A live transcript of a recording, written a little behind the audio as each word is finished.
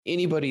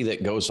Anybody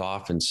that goes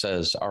off and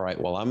says, all right,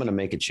 well, I'm going to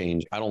make a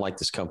change. I don't like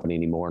this company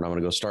anymore and I'm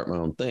going to go start my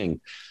own thing.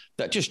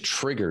 That just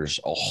triggers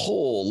a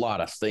whole lot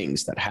of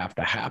things that have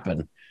to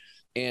happen.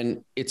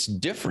 And it's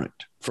different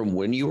from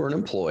when you were an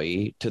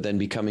employee to then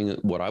becoming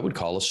what I would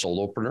call a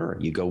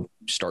solopreneur. You go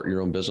start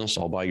your own business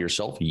all by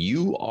yourself.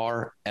 You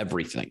are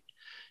everything.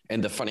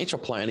 And the financial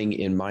planning,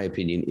 in my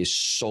opinion, is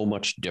so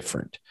much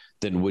different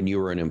than when you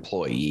were an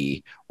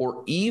employee,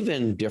 or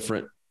even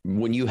different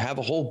when you have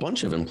a whole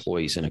bunch of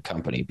employees in a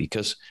company,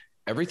 because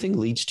everything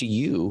leads to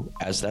you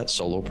as that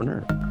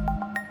solopreneur.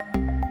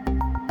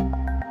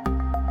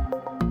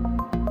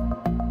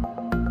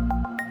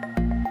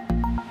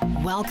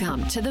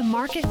 Welcome to the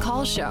Market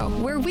Call Show,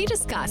 where we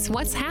discuss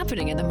what's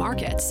happening in the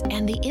markets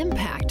and the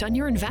impact on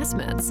your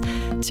investments.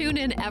 Tune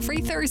in every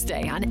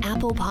Thursday on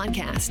Apple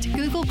Podcast,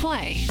 Google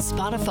Play,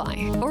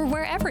 Spotify, or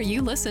wherever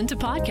you listen to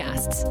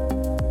podcasts.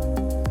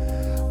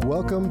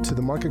 Welcome to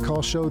the Market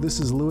Call Show. This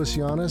is Louis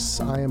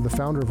Llanes. I am the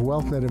founder of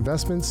WealthNet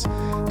Investments.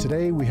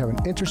 Today we have an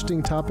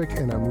interesting topic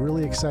and I'm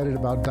really excited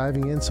about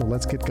diving in, so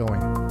let's get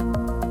going.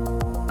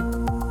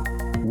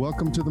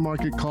 Welcome to the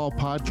Market Call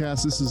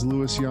Podcast. This is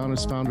Louis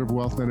Llanes, founder of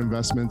WealthNet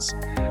Investments.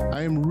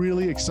 I am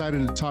really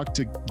excited to talk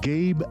to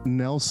Gabe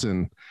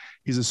Nelson.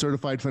 He's a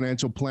certified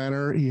financial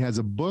planner. He has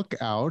a book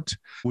out,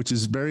 which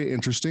is very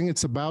interesting.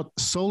 It's about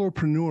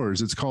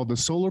solopreneurs. It's called the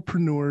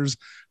Solopreneur's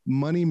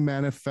Money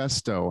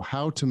Manifesto,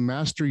 How to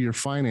Master Your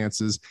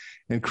Finances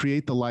and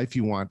Create the Life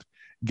You Want.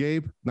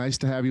 Gabe, nice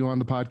to have you on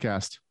the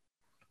podcast.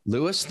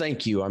 Louis,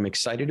 thank you. I'm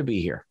excited to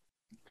be here.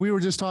 We were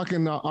just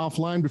talking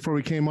offline before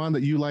we came on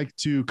that you like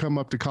to come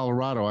up to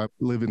Colorado. I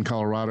live in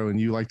Colorado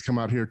and you like to come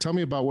out here. Tell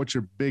me about what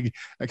your big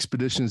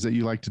expeditions that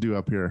you like to do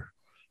up here.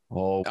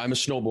 Oh, I'm a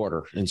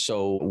snowboarder. And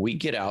so we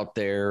get out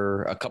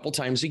there a couple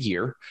times a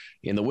year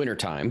in the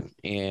wintertime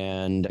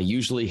and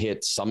usually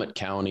hit Summit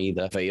County,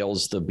 the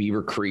Vales, the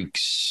Beaver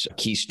Creeks,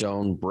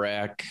 Keystone,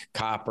 Breck,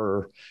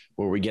 Copper,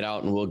 where we get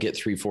out and we'll get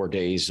 3-4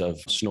 days of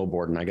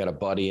snowboarding. I got a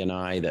buddy and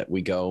I that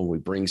we go, we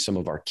bring some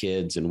of our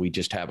kids and we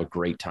just have a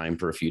great time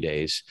for a few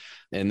days.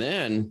 And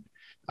then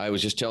I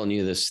was just telling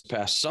you this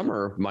past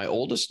summer, my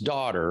oldest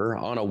daughter,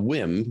 on a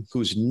whim,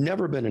 who's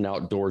never been an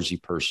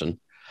outdoorsy person,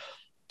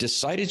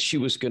 decided she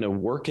was going to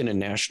work in a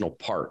national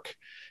park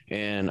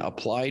and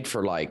applied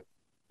for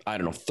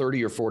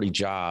 30 or 40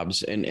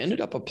 jobs and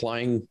ended up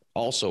applying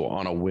also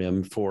on a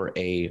whim for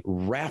a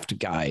raft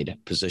guide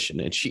position.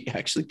 And she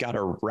actually got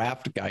a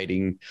raft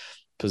guiding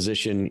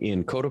position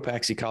in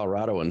Cotopaxi,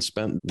 Colorado, and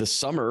spent the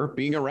summer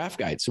being a raft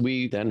guide. So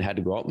we then had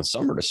to go out in the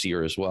summer to see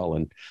her as well,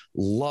 and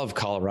love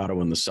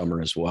Colorado in the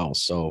summer as well.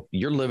 So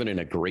you're living in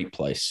a great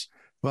place.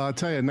 Well, I'll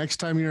tell you, next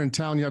time you're in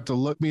town, you have to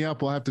look me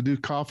up. We'll have to do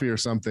coffee or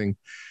something.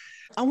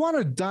 I want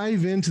to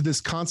dive into this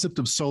concept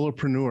of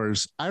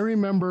solopreneurs. I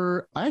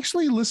remember I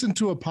actually listened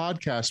to a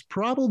podcast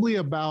probably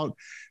about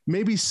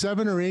maybe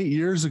 7 or 8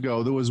 years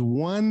ago. There was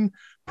one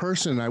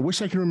person, I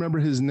wish I could remember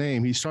his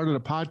name. He started a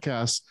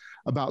podcast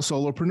about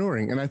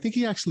solopreneuring, and I think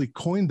he actually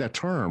coined that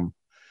term.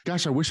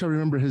 Gosh, I wish I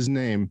remember his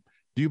name.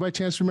 Do you by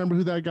chance remember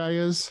who that guy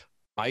is?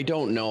 I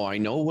don't know. I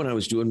know when I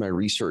was doing my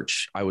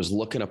research, I was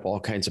looking up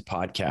all kinds of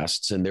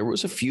podcasts, and there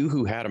was a few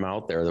who had them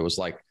out there. There was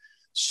like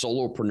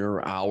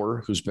Solopreneur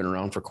Hour, who's been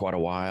around for quite a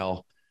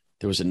while.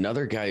 There was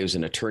another guy who's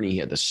an attorney. He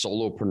had the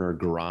Solopreneur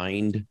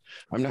Grind.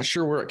 I'm not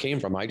sure where it came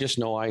from. I just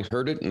know I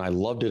heard it and I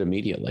loved it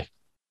immediately.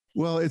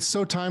 Well, it's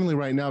so timely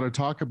right now to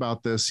talk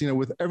about this,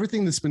 with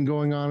everything that's been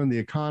going on in the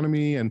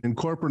economy and in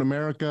corporate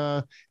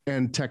America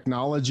and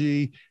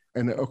technology.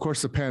 And of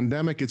course, the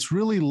pandemic, it's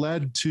really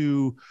led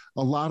to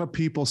a lot of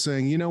people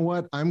saying, you know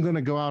what, I'm going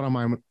to go out on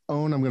my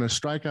own. I'm going to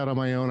strike out on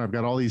my own. I've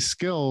got all these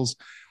skills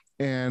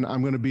and I'm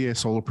going to be a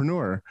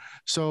solopreneur.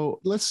 So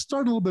let's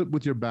start a little bit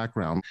with your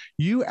background.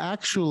 You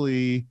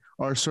actually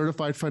are a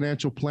certified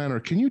financial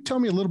planner. Can you tell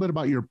me a little bit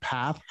about your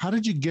path? How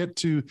did you get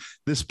to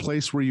this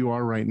place where you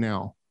are right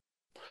now?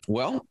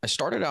 Well, I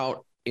started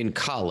out in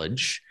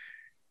college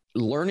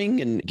learning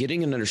and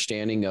getting an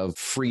understanding of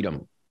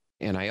freedom.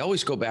 And I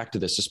always go back to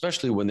this,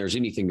 especially when there's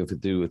anything to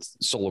do with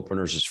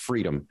solopreneurs, is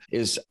freedom.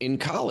 Is in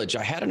college,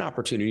 I had an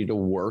opportunity to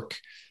work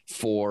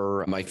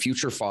for my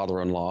future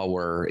father-in-law,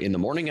 where in the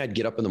morning, I'd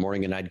get up in the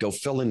morning and I'd go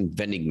fill in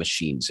vending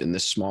machines in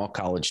this small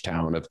college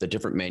town of the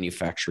different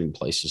manufacturing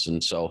places.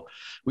 And so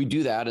we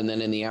do that. And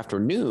then in the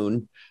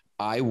afternoon,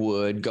 I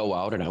would go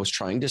out and I was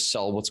trying to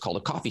sell what's called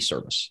a coffee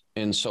service.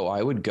 And so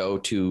I would go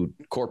to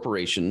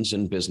corporations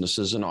and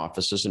businesses and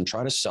offices and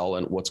try to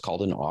sell what's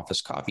called an office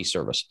coffee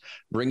service.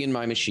 Bring in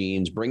my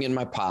machines, bring in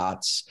my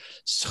pots,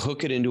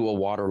 hook it into a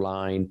water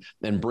line,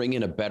 and bring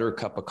in a better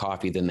cup of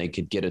coffee than they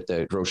could get at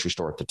the grocery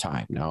store at the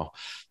time. Now,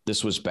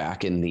 this was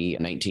back in the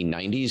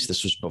 1990s.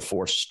 This was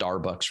before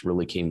Starbucks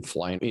really came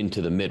flying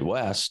into the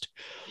Midwest.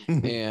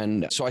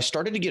 And so I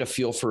started to get a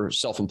feel for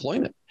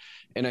self-employment.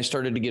 And I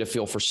started to get a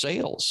feel for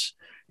sales.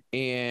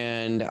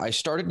 And I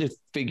started to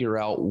figure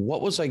out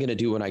what was I going to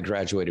do when I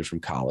graduated from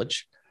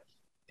college.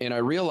 And I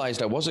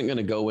realized I wasn't going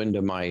to go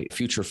into my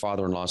future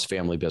father-in-law's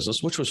family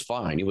business, which was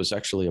fine. It was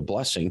actually a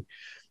blessing.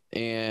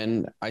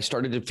 And I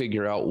started to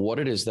figure out what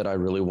it is that I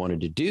really wanted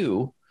to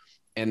do.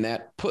 And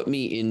that put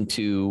me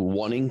into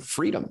wanting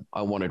freedom.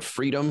 I wanted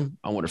freedom.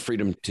 I wanted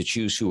freedom to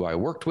choose who I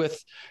worked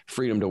with,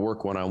 freedom to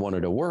work when I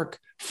wanted to work,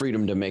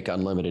 freedom to make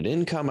unlimited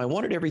income. I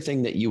wanted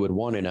everything that you would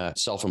want in a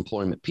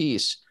self-employment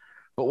piece.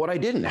 But what I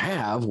didn't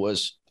have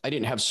was I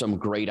didn't have some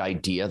great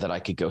idea that I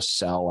could go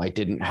sell. I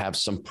didn't have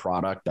some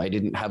product. I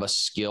didn't have a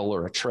skill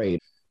or a trade.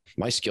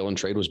 My skill and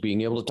trade was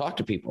being able to talk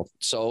to people.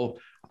 So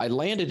I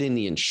landed in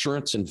the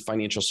insurance and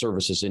financial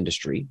services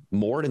industry,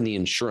 more in the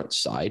insurance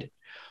side.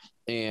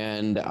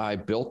 And I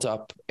built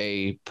up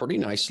a pretty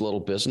nice little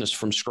business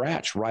from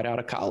scratch right out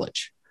of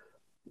college.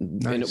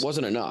 Nice. And it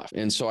wasn't enough.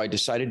 And so I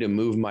decided to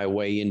move my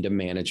way into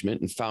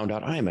management and found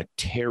out I am a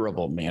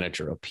terrible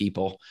manager of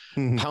people.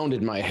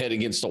 Pounded my head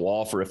against the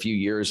wall for a few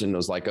years and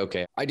was like,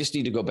 okay, I just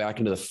need to go back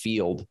into the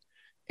field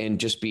and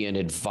just be an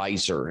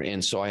advisor.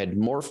 And so I had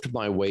morphed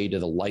my way to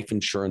the life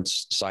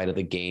insurance side of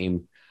the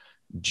game,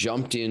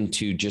 jumped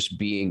into just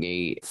being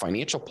a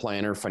financial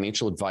planner,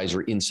 financial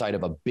advisor inside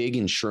of a big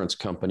insurance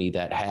company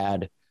that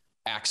had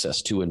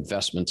access to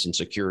investments and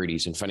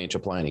securities and financial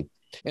planning.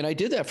 And I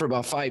did that for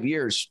about 5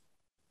 years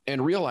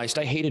and realized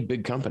I hated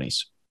big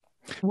companies.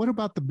 What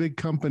about the big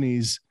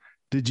companies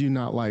did you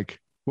not like?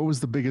 What was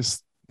the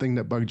biggest thing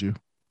that bugged you?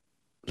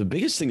 The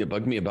biggest thing that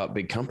bugged me about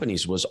big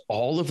companies was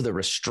all of the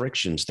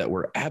restrictions that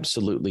were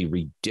absolutely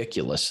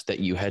ridiculous that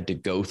you had to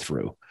go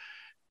through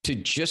to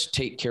just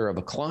take care of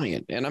a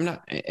client. And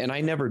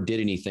I never did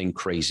anything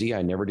crazy.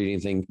 I never did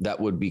anything that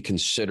would be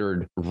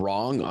considered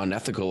wrong,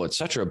 unethical, et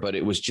cetera. But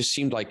it just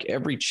seemed like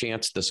every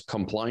chance this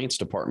compliance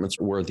departments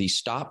were the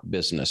stop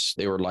business.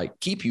 They were like,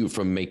 keep you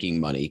from making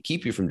money,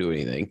 keep you from doing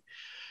anything.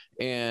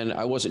 And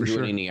I wasn't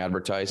doing any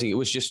advertising. It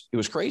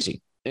was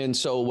crazy. And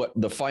so what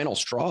the final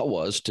straw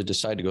was to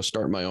decide to go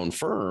start my own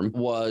firm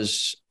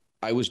was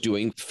I was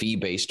doing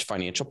fee-based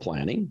financial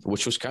planning,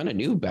 which was kind of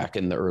new back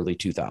in the early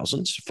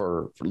 2000s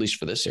for at least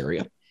for this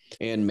area,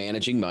 and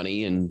managing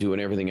money and doing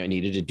everything I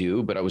needed to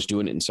do. But I was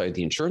doing it inside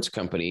the insurance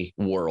company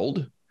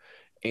world.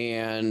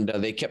 And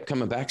they kept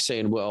coming back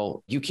saying,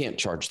 well, you can't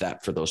charge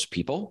that for those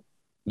people.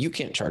 You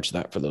can't charge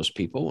that for those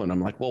people. And I'm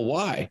like, well,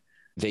 why?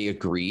 They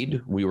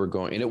agreed we were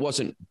going, and it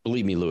wasn't,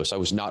 believe me, Lewis, I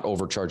was not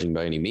overcharging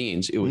by any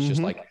means. It was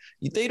just like,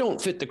 they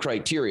don't fit the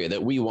criteria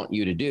that we want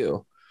you to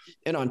do.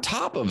 And on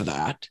top of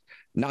that,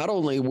 not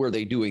only were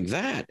they doing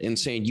that and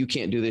saying, you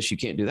can't do this, you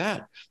can't do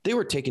that, they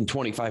were taking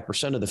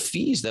 25% of the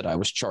fees that I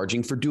was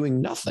charging for doing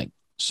nothing.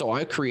 So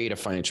I create a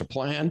financial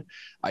plan.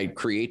 I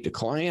create the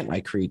client. I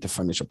create the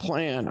financial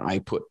plan. I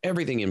put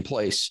everything in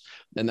place,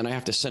 and then I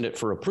have to send it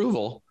for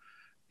approval.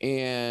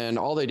 And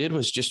all they did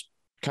was just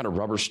kind of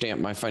rubber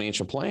stamp my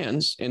financial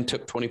plans and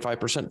took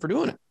 25% for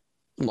doing it.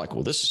 I'm like,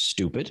 well, this is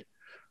stupid.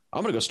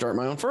 I'm going to go start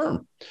my own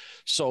firm.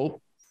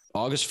 So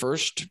August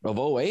 1st of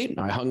 2008,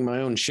 I hung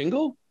my own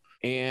shingle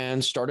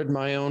and started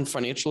my own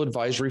financial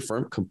advisory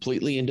firm,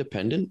 completely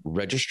independent,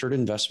 registered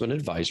investment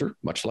advisor,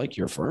 much like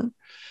your firm.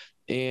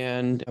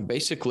 And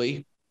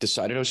basically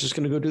decided I was just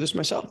going to go do this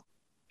myself.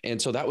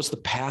 And so that was the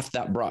path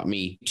that brought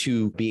me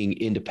to being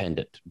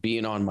independent,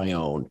 being on my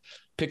own.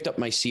 Picked up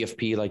my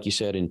CFP, like you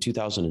said, in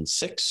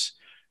 2006.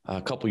 A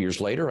couple of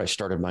years later, I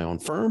started my own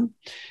firm.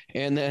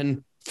 And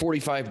then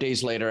 45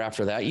 days later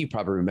after that, you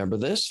probably remember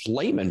this,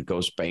 Lehman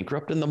goes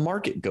bankrupt and the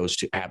market goes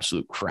to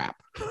absolute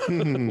crap.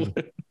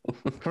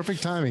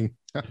 Perfect timing.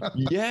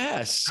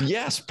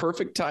 Yes.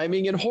 Perfect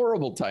timing and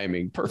horrible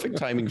timing. Perfect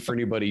timing for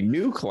anybody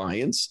new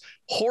clients,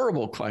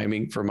 horrible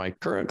timing for my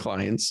current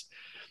clients.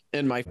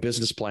 And my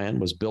business plan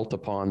was built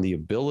upon the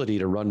ability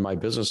to run my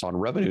business on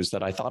revenues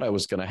that I thought I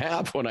was going to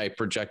have when I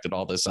projected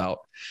all this out.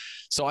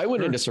 So I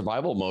went into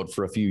survival mode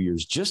for a few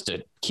years just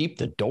to keep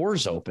the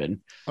doors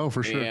open. Oh,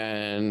 for sure.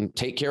 And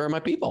take care of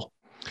my people.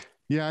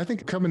 Yeah, I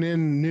think coming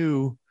in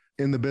new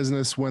in the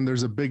business when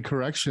there's a big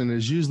correction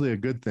is usually a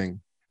good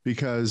thing,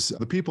 because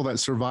the people that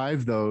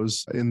survive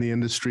those in the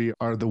industry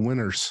are the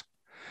winners,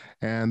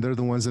 and they're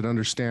the ones that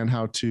understand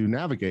how to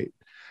navigate.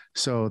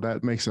 So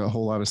that makes a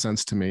whole lot of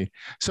sense to me.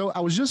 So I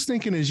was just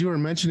thinking, as you were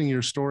mentioning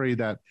your story,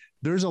 that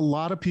there's a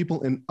lot of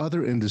people in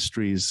other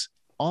industries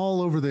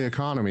all over the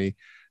economy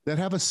that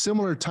have a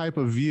similar type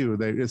of view.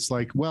 It's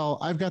like, well,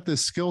 I've got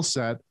this skill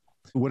set,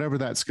 whatever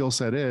that skill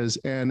set is,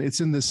 and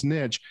it's in this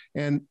niche.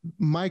 And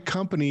my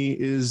company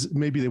is,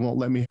 maybe they won't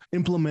let me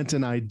implement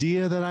an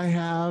idea that I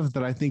have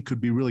that I think could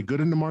be really good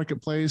in the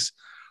marketplace.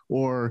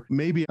 Or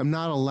maybe I'm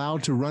not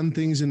allowed to run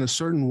things in a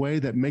certain way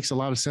that makes a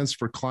lot of sense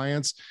for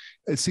clients.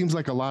 It seems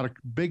like a lot of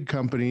big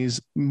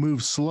companies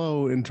move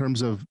slow in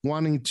terms of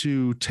wanting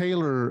to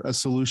tailor a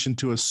solution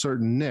to a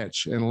certain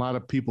niche. And a lot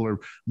of people are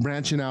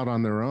branching out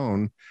on their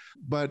own.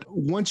 But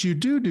once you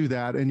do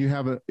that and you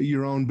have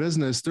your own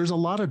business, there's a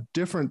lot of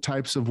different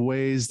types of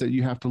ways that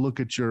you have to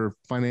look at your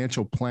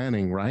financial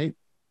planning, right?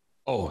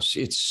 Oh,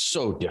 it's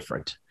so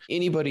different.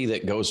 Anybody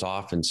that goes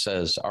off and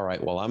says, all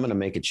right, well, I'm going to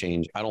make a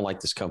change. I don't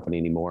like this company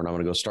anymore, and I'm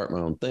going to go start my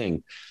own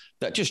thing.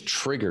 That just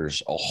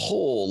triggers a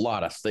whole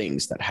lot of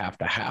things that have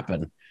to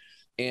happen.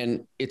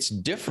 And it's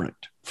different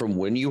from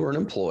when you were an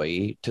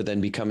employee to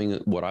then becoming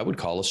what I would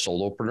call a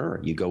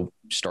solopreneur. You go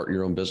start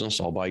your own business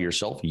all by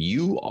yourself.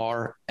 You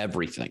are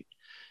everything.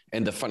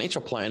 And the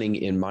financial planning,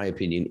 in my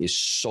opinion, is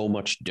so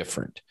much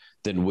different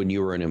than when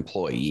you were an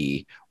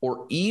employee,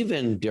 or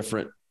even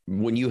different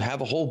when you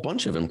have a whole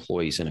bunch of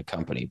employees in a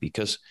company,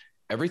 because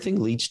everything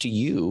leads to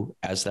you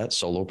as that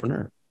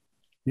solopreneur.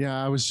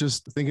 Yeah, I was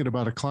just thinking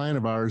about a client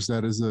of ours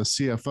that is a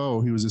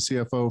CFO. He was a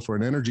CFO for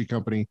an energy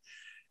company,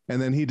 and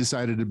then he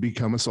decided to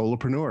become a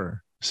solopreneur.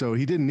 So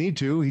he didn't need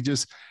to.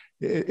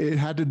 It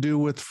had to do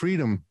with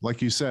freedom,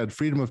 like you said,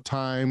 freedom of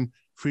time,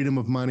 freedom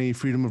of money,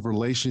 freedom of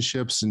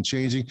relationships, and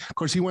changing. Of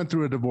course, he went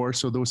through a divorce,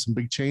 so there was some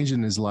big change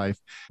in his life.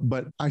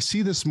 But I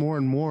see this more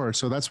and more.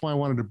 So that's why I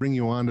wanted to bring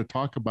you on to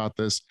talk about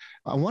this.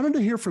 I wanted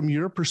to hear from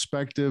your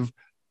perspective.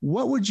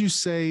 What would you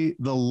say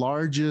the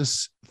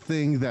largest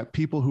thing that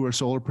people who are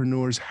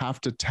solopreneurs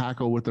have to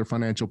tackle with their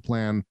financial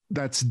plan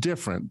that's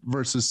different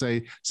versus,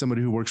 say,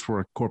 somebody who works for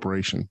a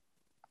corporation?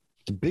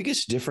 The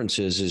biggest difference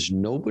is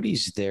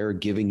nobody's there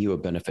giving you a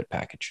benefit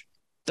package.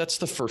 That's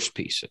the first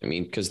piece. I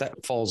mean, because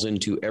that falls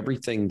into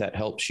everything that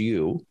helps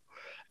you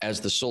as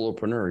the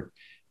solopreneur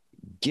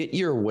get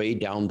your way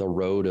down the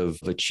road of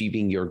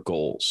achieving your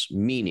goals,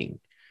 meaning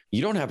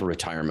you don't have a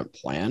retirement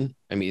plan.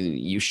 I mean,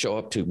 you show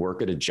up to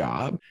work at a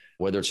job,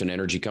 whether it's an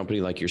energy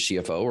company like your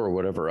CFO or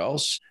whatever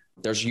else,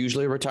 there's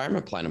usually a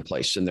retirement plan in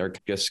place. And they're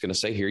just going to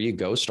say, here you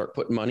go, start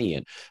putting money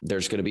in.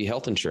 There's going to be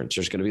health insurance.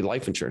 There's going to be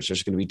life insurance.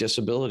 There's going to be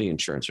disability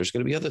insurance. There's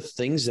going to be other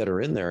things that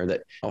are in there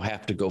that I'll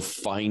have to go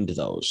find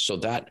those. So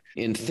that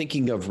in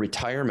thinking of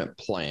retirement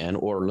plan,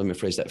 or let me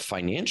phrase that,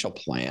 financial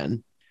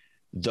plan,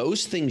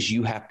 those things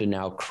you have to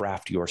now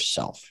craft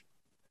yourself.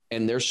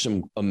 And there's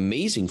some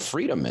amazing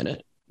freedom in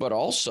it. But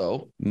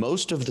also,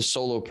 most of the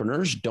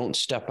solopreneurs don't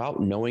step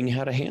out knowing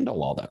how to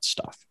handle all that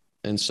stuff.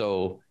 And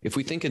so if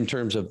we think in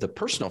terms of the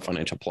personal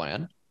financial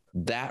plan,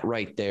 that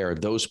right there,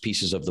 those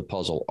pieces of the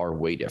puzzle are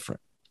way different.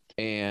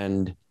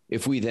 And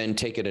if we then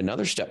take it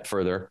another step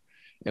further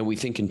and we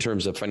think in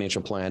terms of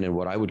financial plan, and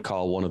what I would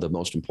call one of the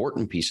most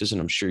important pieces,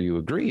 and I'm sure you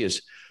agree,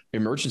 is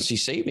emergency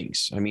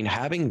savings. I mean,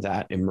 having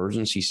that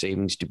emergency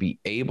savings to be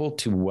able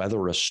to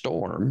weather a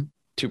storm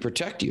to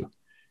protect you.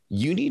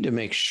 You need to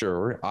make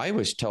sure, I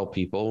always tell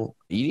people,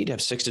 you need to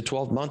have 6 to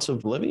 12 months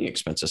of living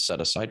expenses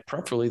set aside,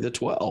 preferably the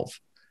 12,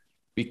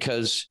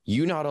 because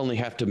you not only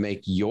have to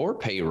make your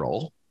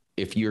payroll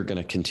if you're going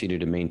to continue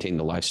to maintain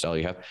the lifestyle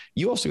you have,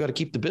 you also got to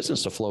keep the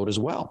business afloat as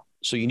well.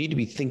 So you need to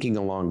be thinking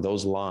along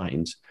those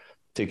lines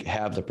to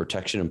have the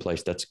protection in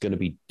place that's going to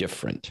be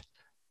different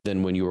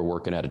than when you were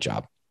working at a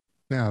job.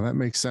 Yeah, that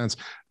makes sense.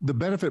 The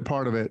benefit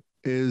part of it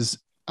is,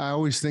 I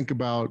always think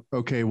about,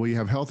 okay, well, you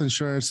have health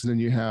insurance and then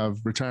you have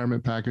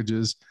retirement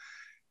packages.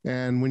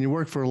 And when you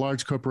work for a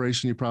large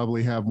corporation, you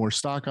probably have more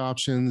stock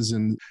options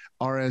and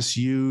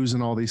RSUs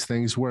and all these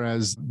things,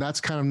 whereas that's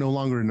kind of no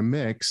longer in the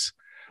mix,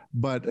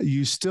 but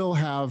you still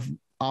have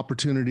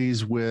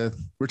opportunities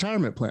with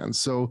retirement plans.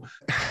 So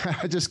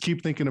I just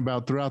keep thinking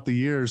about, throughout the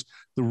years,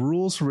 the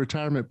rules for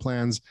retirement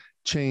plans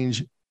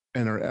change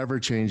and are ever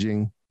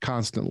changing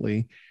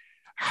constantly.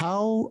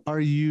 How are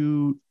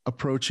you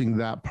approaching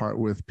that part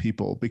with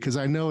people? Because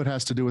I know it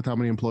has to do with how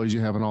many employees you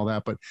have and all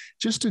that, but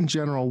just in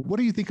general, what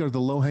do you think are the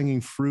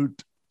low-hanging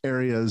fruit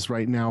areas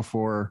right now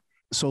for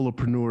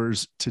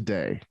solopreneurs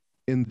today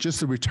in just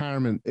the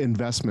retirement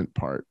investment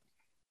part?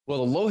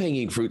 Well, the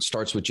low-hanging fruit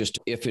starts with just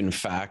if, in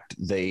fact,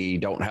 they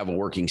don't have a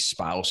working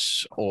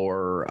spouse,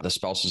 or the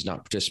spouse is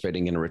not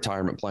participating in a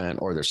retirement plan,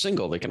 or they're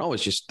single, they can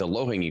always just, the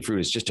low-hanging fruit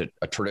is just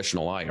a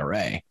traditional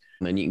IRA.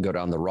 And then you can go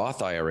down the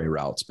Roth IRA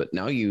routes. But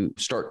now you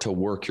start to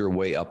work your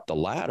way up the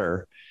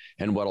ladder.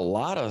 And what a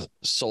lot of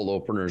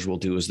solopreneurs will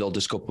do is they'll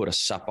just go put a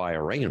SEP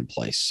IRA in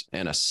place.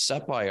 And a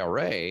SEP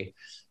IRA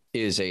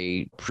is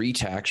a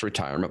pre-tax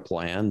retirement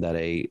plan that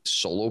a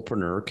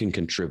solopreneur can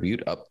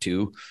contribute up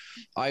to,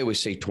 I always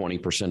say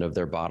 20% of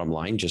their bottom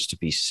line, just to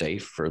be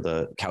safe for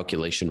the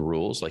calculation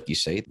rules. Like you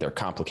say, they're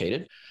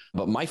complicated.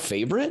 But my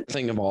favorite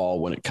thing of all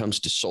when it comes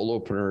to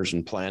solopreneurs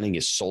and planning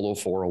is solo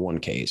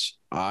 401ks.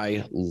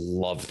 I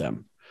love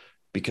them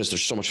because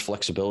there's so much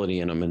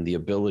flexibility in them and the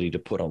ability to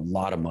put a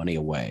lot of money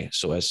away.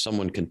 So as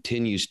someone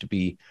continues to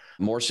be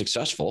more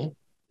successful,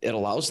 it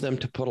allows them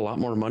to put a lot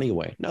more money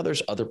away. Now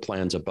there's other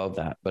plans above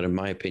that, but in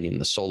my opinion,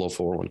 the solo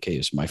 401k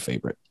is my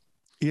favorite.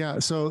 Yeah.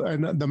 So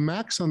and the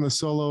max on the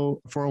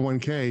solo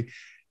 401k,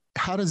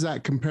 how does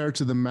that compare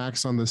to the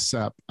max on the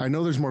SEP? I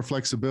know there's more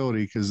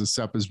flexibility because the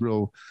SEP is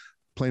real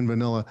plain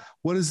vanilla.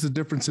 What is the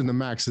difference in the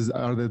max? Is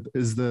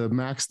the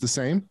max the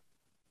same?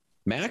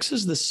 Max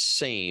is the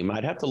same.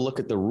 I'd have to look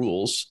at the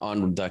rules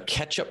on the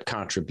catch-up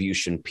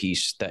contribution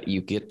piece that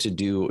you get to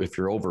do if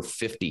you're over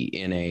 50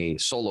 in a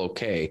solo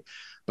K.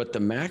 But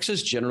the max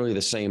is generally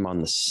the same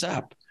on the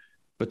SEP.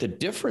 But the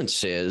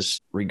difference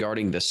is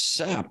regarding the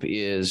SEP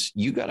is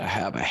you got to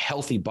have a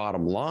healthy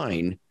bottom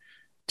line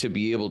to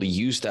be able to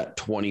use that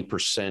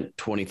 20%,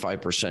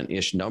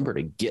 25%-ish number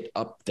to get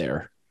up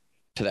there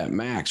to that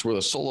max. Where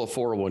the solo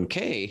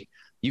 401k,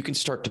 you can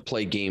start to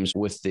play games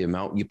with the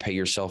amount you pay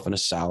yourself in a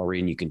salary,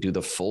 and you can do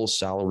the full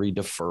salary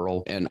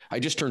deferral. And I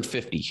just turned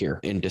 50 here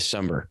in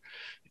December.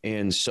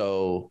 And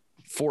so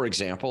For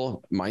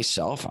example,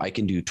 myself, I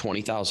can do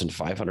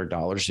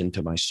 $20,500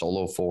 into my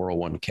solo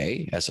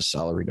 401k as a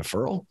salary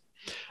deferral.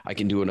 I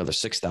can do another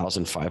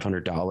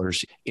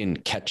 $6,500 in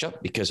catch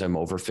up because I'm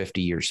over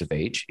 50 years of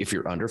age. If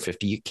you're under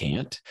 50, you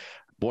can't.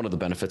 One of the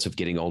benefits of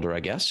getting older, I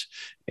guess.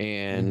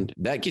 And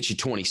that gets you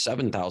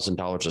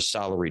 $27,000 of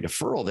salary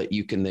deferral that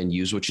you can then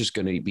use, which is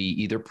going to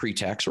be either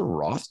pre-tax or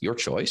Roth, your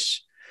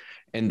choice.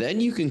 And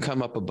then you can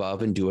come up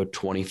above and do a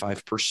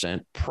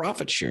 25%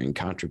 profit sharing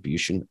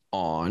contribution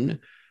on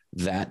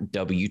that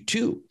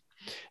W-2.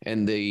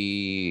 And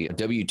the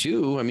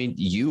W-2, I mean,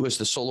 you as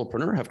the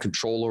solopreneur have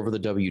control over the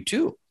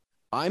W-2.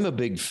 I'm a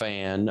big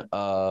fan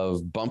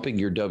of bumping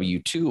your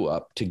W-2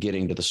 up to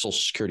getting to the Social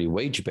Security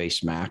wage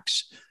base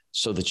max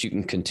so that you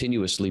can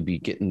continuously be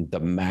getting the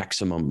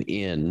maximum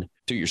in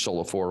to your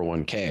solo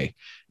 401k.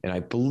 And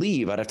I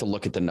believe I'd have to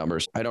look at the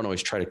numbers. I don't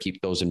always try to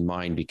keep those in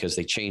mind because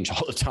they change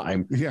all the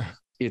time. Yeah.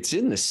 It's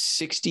in the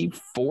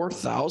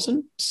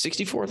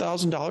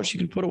 $64,000 you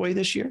can put away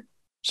this year,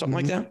 something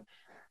like that.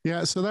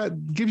 Yeah. So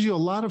that gives you a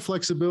lot of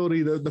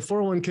flexibility. The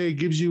 401k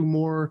gives you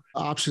more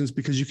options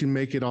because you can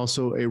make it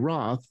also a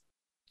Roth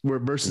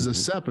versus a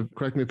SEP.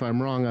 Correct me if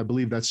I'm wrong. I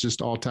believe that's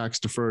just all tax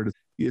deferred.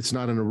 It's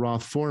not in a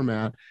Roth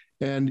format.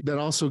 And that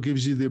also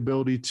gives you the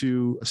ability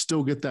to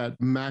still get that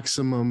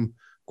maximum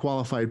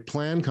qualified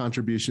plan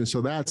contribution.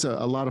 So that's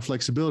a lot of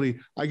flexibility.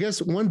 I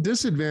guess one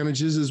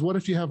disadvantage is what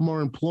if you have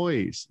more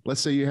employees?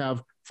 Let's say you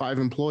have 5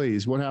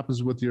 employees. What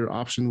happens with your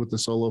option with the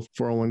solo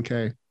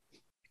 401k?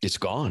 It's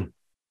gone.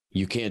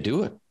 You can't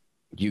do it.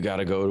 You got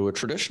to go to a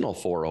traditional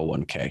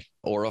 401k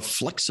or a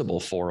flexible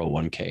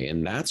 401k.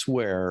 And that's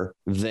where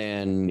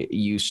then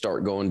you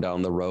start going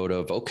down the road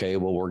of, okay,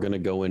 well, we're going to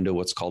go into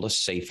what's called a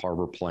safe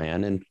harbor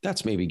plan. And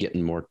that's maybe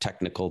getting more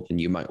technical than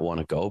you might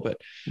want to go.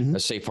 But a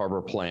safe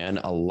harbor plan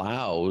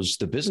allows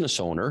the business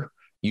owner,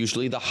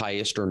 usually the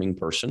highest earning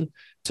person,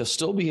 to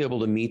still be able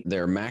to meet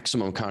their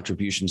maximum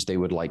contributions they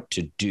would like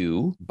to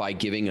do by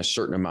giving a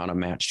certain amount of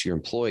match to your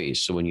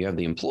employees. So when you have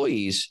the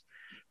employees,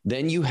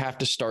 then you have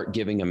to start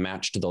giving a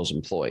match to those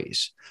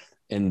employees.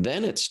 And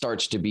then it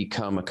starts to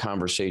become a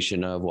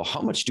conversation of, well,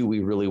 how much do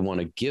we really want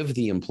to give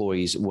the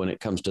employees when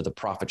it comes to the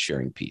profit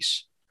sharing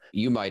piece?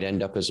 You might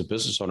end up as a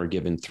business owner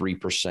giving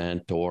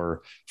 3%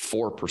 or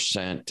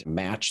 4%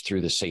 match through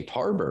the safe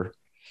harbor.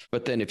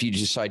 But then if you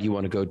decide you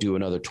want to go do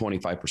another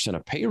 25%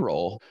 of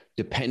payroll,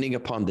 depending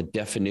upon the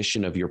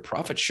definition of your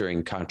profit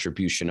sharing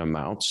contribution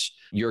amounts,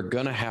 you're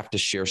going to have to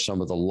share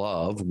some of the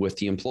love with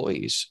the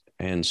employees.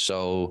 And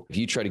so if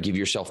you try to give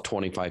yourself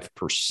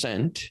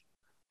 25%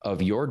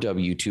 of your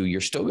W-2, you're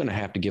still going to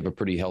have to give a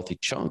pretty healthy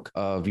chunk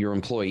of your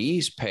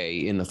employees'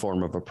 pay in the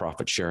form of a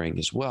profit sharing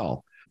as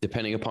well.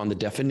 Depending upon the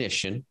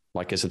definition,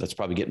 like I said, that's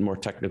probably getting more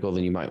technical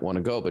than you might want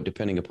to go, but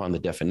depending upon the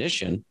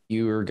definition,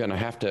 you're going to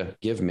have to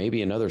give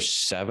maybe another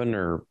 7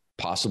 or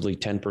possibly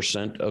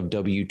 10% of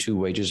W-2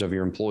 wages of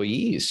your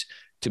employees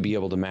to be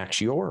able to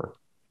match your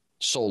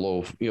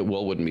solo,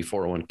 well, wouldn't be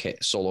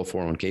 401k, solo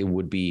 401k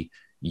would be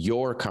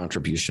your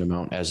contribution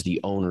amount as the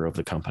owner of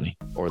the company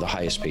or the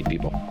highest paid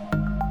people.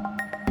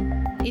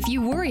 If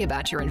you worry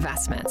about your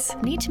investments,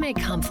 need to make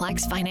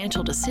complex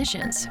financial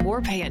decisions, or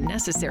pay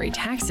unnecessary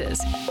taxes,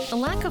 a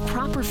lack of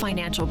proper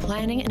financial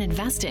planning and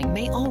investing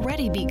may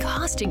already be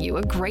costing you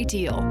a great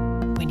deal.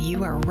 When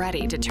you are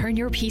ready to turn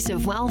your peace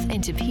of wealth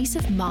into peace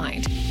of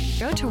mind,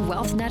 go to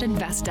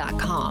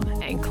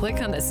wealthnetinvest.com and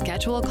click on the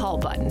Schedule a Call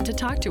button to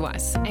talk to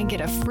us and get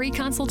a free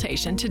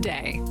consultation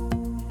today.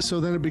 So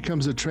then it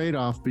becomes a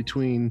trade-off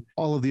between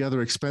all of the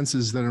other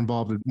expenses that are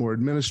involved in more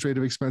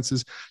administrative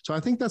expenses. So I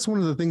think that's one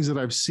of the things that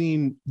I've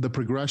seen the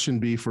progression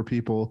be for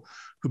people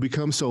who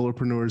become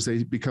solopreneurs.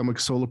 They become a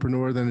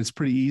solopreneur, then it's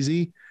pretty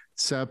easy,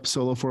 SEP,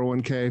 solo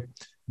 401k.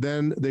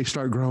 Then they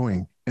start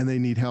growing and they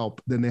need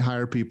help. Then they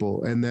hire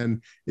people and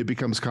then it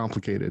becomes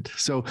complicated.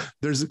 So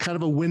there's kind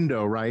of a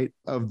window, right,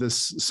 of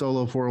this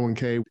solo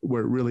 401k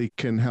where it really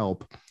can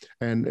help.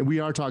 And we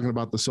are talking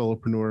about the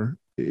solopreneur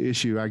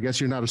issue. I guess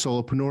you're not a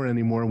solopreneur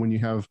anymore when you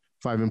have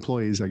 5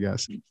 employees, I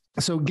guess.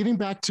 So getting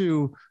back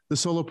to the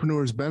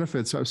solopreneur's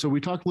benefits. So we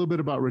talked a little bit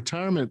about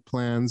retirement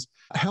plans.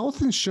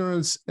 Health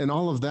insurance and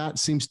all of that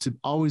seems to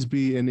always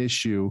be an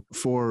issue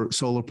for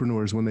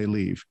solopreneurs when they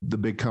leave the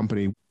big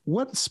company.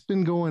 What's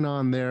been going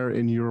on there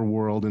in your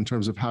world in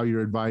terms of how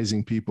you're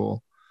advising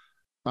people?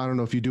 I don't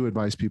know if you do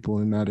advise people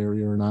in that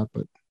area or not,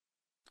 but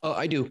Oh,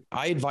 I do.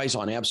 I advise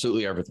on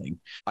absolutely everything.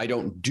 I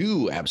don't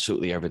do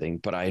absolutely everything,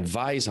 but I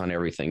advise on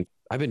everything.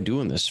 I've been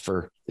doing this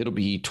it'll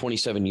be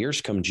 27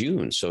 years come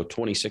June. So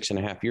 26 and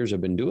a half years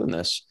I've been doing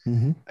this.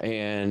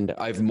 And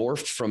I've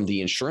morphed from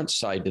the insurance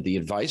side to the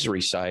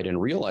advisory side and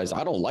realized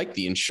I don't like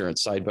the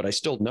insurance side, but I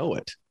still know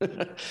it.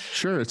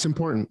 Sure. It's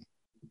important.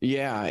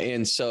 Yeah.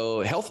 And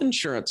so health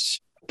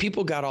insurance,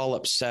 people got all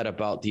upset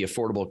about the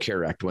Affordable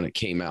Care Act when it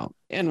came out,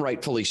 and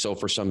rightfully so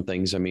for some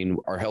things. I mean,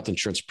 our health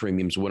insurance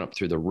premiums went up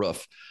through the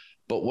roof.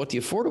 But what the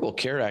Affordable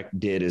Care Act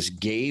did is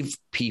gave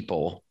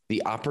people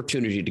the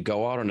opportunity to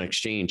go out on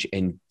exchange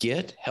and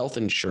get health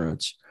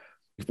insurance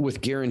with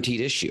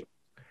guaranteed issue.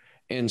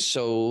 And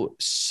so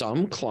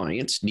some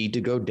clients need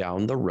to go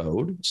down the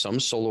road. Some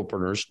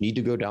solopreneurs need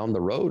to go down the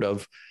road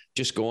of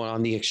just going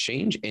on the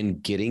exchange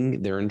and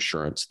getting their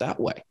insurance that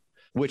way,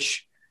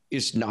 which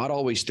is not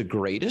always the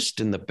greatest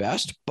and the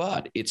best,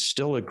 but it's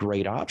still a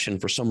great option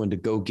for someone to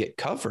go get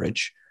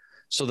coverage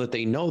so that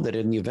they know that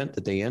in the event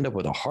that they end up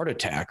with a heart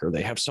attack or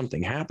they have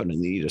something happen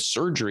and they need a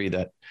surgery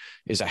that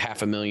is a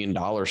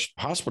 $500,000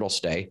 hospital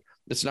stay,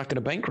 that's not going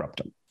to bankrupt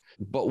them.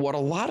 But what a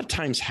lot of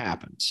times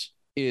happens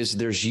is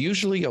there's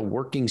usually a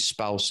working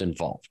spouse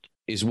involved,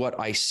 is what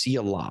I see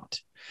a lot.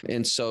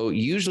 And so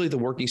usually the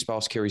working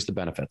spouse carries the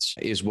benefits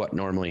is what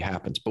normally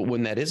happens. But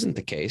when that isn't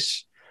the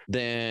case,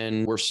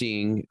 then we're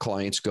seeing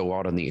clients go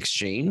out on the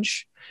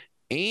exchange.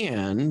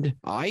 And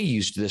I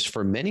used this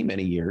for many,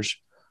 many years.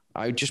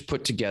 I just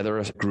put together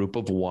a group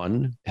of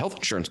one health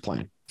insurance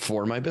plan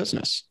for my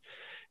business.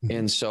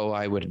 And so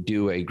I would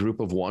do a group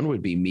of one,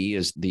 would be me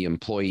as the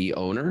employee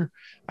owner.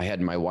 I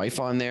had my wife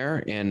on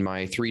there and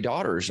my 3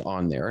 daughters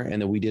on there.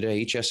 And then we did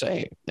a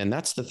HSA. And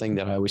that's the thing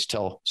that I always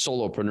tell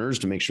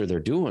solopreneurs to make sure they're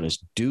doing is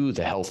do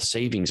the health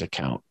savings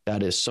account.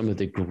 That is some of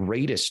the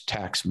greatest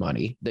tax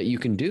money that you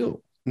can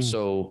do.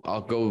 So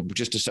I'll go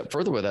just a step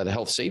further with that. A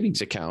health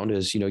savings account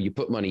is, you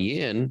put money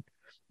in,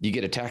 you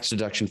get a tax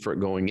deduction for it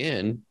going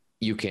in,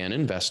 you can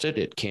invest it.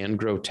 It can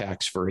grow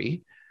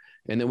tax-free.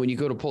 And then when you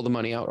go to pull the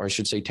money out, or I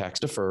should say tax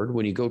deferred,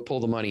 when you go pull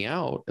the money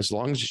out, as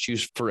long as it's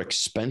used for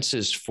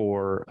expenses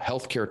for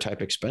healthcare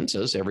type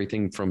expenses,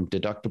 everything from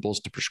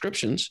deductibles to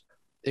prescriptions,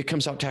 it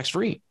comes out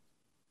tax-free.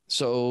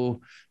 So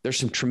there's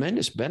some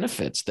tremendous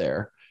benefits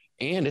there.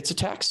 And it's a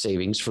tax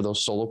savings for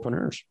those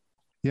solopreneurs.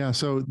 Yeah.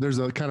 So there's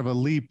a kind of a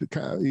leap.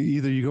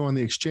 Either you go on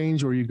the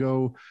exchange or you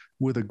go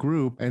with a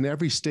group, and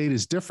every state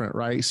is different,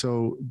 right?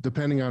 So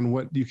depending on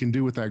what you can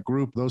do with that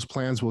group, those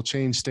plans will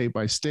change state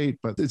by state.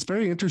 But it's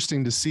very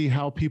interesting to see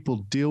how people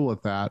deal with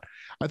that.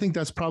 I think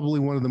that's probably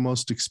one of the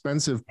most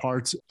expensive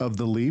parts of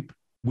the leap.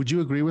 Would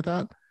you agree with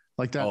that?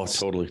 Like that? Oh,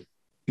 totally.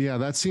 Yeah,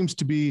 that seems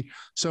to be.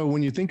 So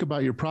when you think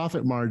about your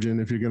profit margin,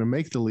 if you're going to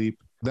make the leap,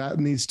 that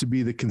needs to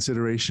be the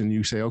consideration.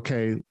 You say,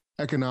 okay,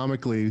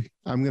 economically,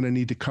 I'm going to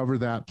need to cover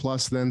that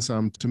plus then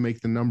some to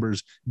make the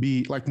numbers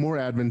be like more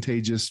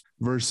advantageous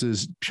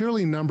versus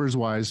purely numbers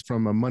wise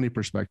from a money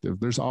perspective.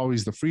 There's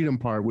always the freedom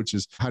part, which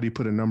is how do you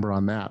put a number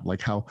on that?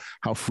 Like how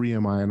free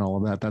am I and all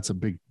of that? That's a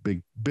big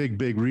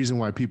reason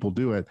why people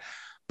do it.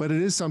 But it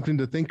is something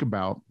to think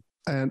about.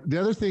 And the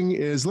other thing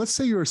is, let's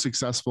say you're a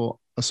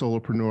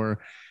solopreneur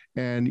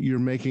and you're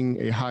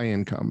making a high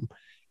income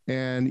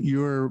and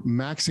you're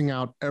maxing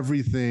out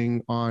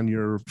everything on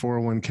your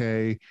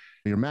 401k,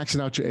 you're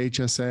maxing out your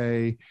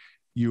HSA,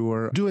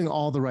 you're doing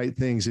all the right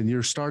things, and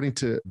you're starting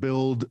to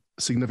build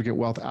significant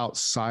wealth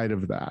outside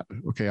of that,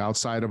 okay,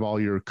 outside of all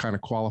your kind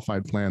of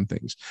qualified plan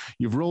things.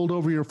 You've rolled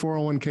over your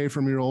 401k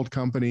from your old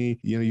company,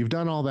 you've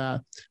done all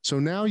that. So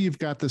now you've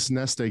got this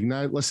nest egg.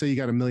 Now, let's say you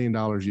got $1 million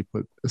you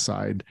put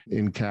aside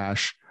in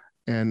cash,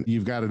 and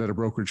you've got it at a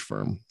brokerage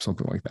firm,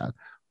 something like that.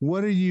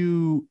 What are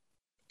you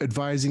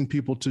advising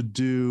people to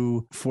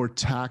do for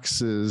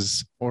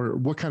taxes, or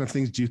what kind of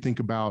things do you think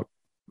about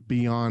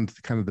beyond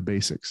kind of the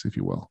basics, if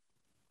you will?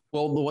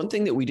 Well, the one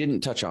thing that we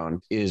didn't touch on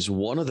is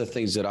one of the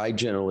things that I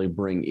generally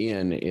bring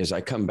in is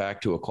I come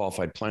back to a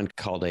qualified plan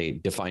called a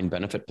defined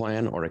benefit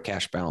plan or a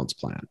cash balance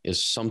plan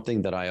is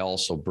something that I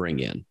also bring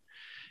in.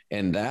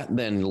 And that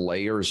then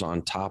layers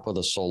on top of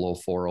the solo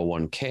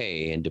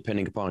 401k. And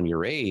depending upon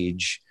your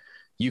age,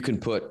 you can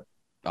put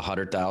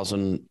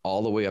 100,000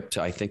 all the way up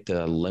to, I think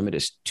the limit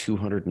is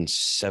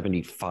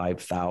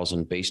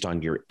 275,000 based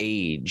on your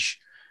age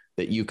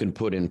that you can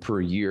put in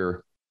per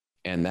year.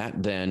 And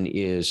that then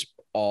is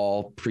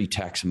all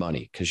pre-tax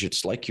money because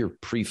it's like you're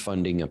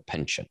pre-funding a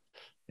pension.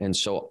 And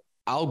so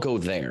I'll go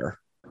there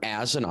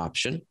as an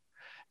option.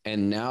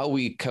 And now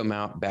we come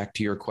out back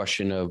to your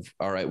question of,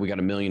 all right, we got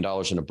 $1 million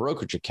in a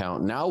brokerage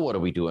account. Now what are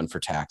we doing for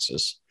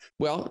taxes?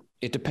 Well,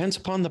 it depends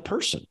upon the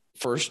person.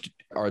 First,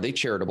 are they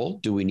charitable?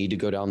 Do we need to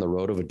go down the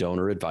road of a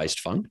donor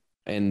advised fund?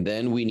 And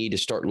then we need to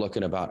start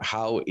looking about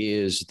how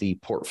is the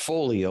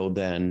portfolio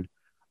then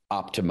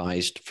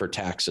optimized for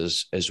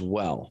taxes as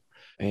well.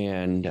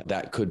 And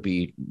that could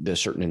be the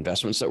certain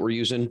investments that we're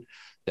using.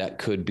 That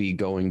could be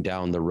going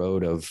down the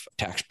road of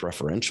tax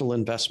preferential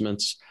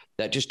investments.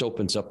 That just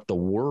opens up the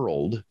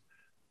world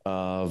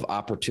of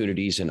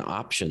opportunities and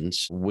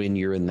options when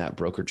you're in that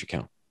brokerage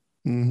account.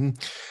 Mm-hmm.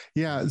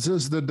 Yeah. So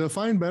it's the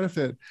defined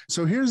benefit.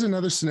 So here's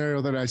another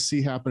scenario that I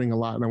see happening a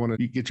lot, and I want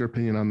to get your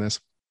opinion on this.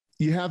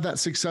 You have that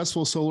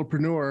successful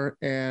solopreneur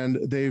and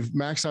they've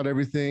maxed out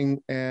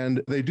everything and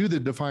they do the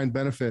defined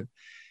benefit.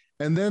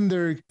 And then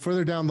they're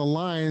further down the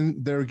line,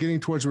 they're getting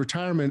towards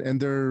retirement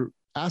and their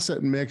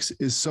asset mix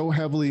is so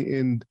heavily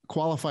in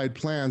qualified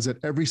plans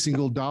that every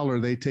single dollar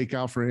they take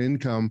out for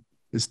income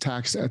is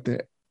taxed at the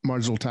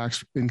marginal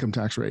income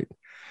tax rate.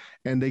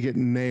 And they get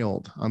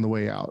nailed on the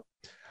way out.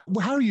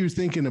 How are you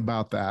thinking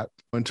about that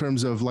in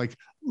terms of like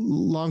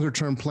longer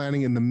term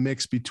planning in the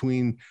mix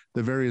between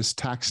the various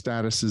tax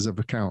statuses of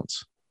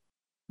accounts?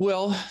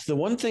 Well, the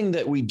one thing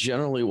that we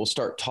generally will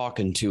start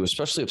talking to,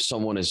 especially if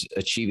someone is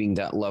achieving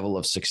that level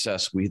of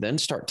success, we then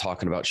start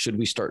talking about, should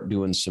we start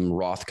doing some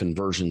Roth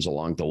conversions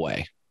along the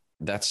way?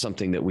 That's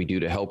something that we do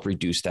to help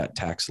reduce that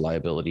tax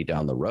liability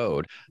down the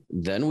road.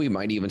 Then we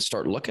might even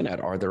start looking at,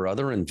 are there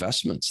other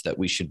investments that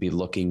we should be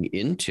looking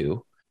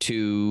into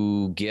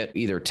to get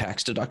either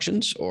tax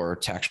deductions or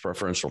tax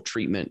preferential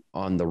treatment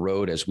on the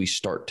road as we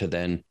start to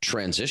then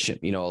transition?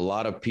 A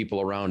lot of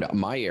people around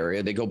my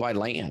area, they go buy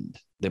land.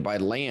 They buy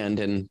land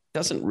and it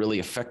doesn't really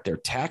affect their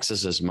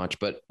taxes as much,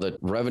 but the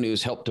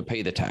revenues help to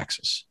pay the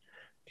taxes.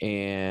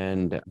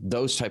 And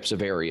those types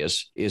of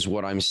areas is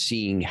what I'm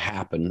seeing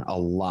happen a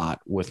lot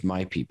with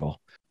my people.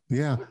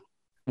 Yeah.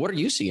 What are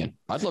you seeing?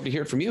 I'd love to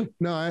hear it from you.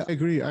 No, I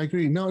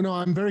agree. No,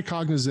 I'm very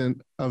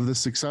cognizant of the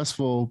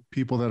successful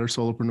people that are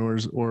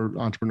solopreneurs or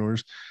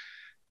entrepreneurs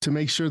to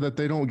make sure that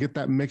they don't get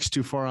that mix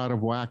too far out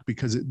of whack,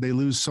 because they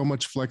lose so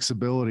much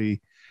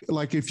flexibility.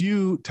 Like if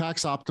you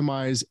tax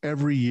optimize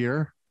every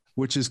year,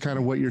 which is kind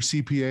of what your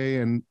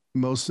CPA and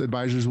most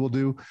advisors will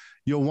do,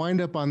 you'll wind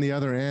up on the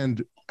other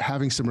end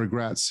having some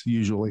regrets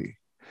usually.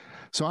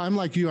 So I'm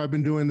like you, I've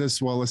been doing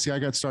this. Well, let's see, I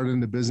got started in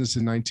the business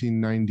in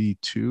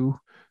 1992.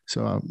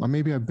 So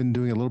maybe I've been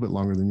doing it a little bit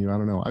longer than you. I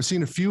don't know. I've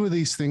seen a few of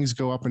these things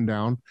go up and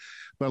down,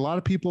 but a lot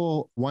of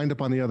people wind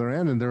up on the other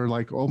end and they're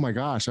like, oh my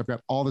gosh, I've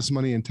got all this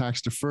money in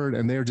tax deferred,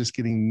 and they're just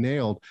getting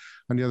nailed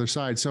on the other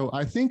side. So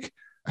I think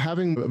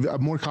having a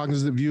more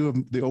cognizant view of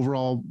the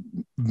overall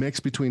mix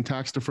between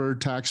tax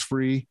deferred, tax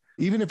free,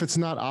 even if it's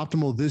not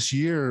optimal this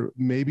year,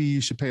 maybe you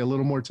should pay a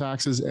little more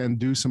taxes and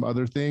do some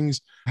other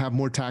things, have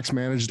more tax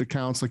managed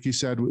accounts, like you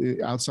said,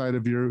 outside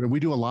of and we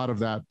do a lot of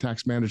that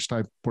tax managed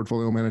type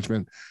portfolio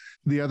management.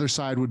 The other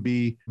side would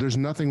be, there's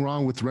nothing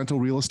wrong with rental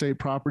real estate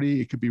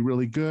property. It could be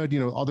really good.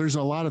 There's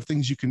a lot of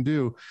things you can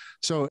do.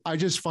 So I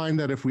just find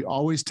that if we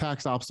always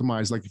tax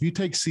optimize, like if you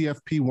take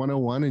CFP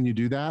 101 and you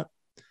do that,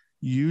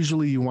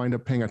 usually you wind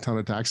up paying a ton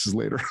of taxes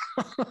later.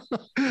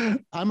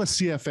 I'm a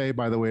CFA,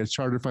 by the way, a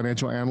chartered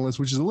financial analyst,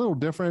 which is a little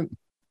different,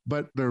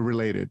 but they're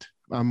related.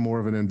 I'm more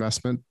of an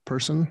investment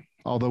person.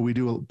 Although we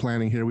do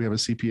planning here, we have a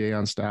CPA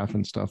on staff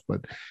and stuff.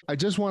 But I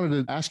just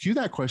wanted to ask you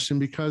that question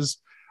because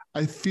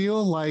I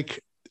feel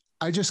like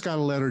I just got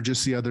a letter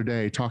just the other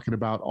day talking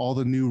about all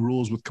the new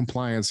rules with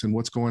compliance and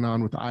what's going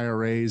on with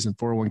IRAs and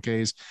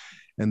 401ks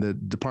and the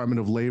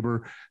Department of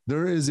Labor.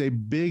 There is a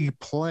big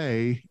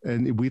play,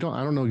 and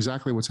I don't know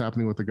exactly what's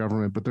happening with the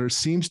government, but there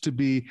seems to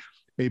be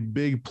a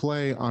big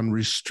play on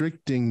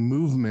restricting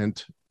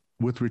movement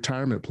with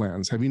retirement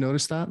plans. Have you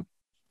noticed that?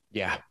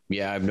 Yeah,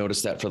 I've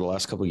noticed that for the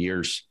last couple of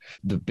years.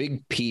 The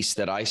big piece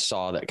that I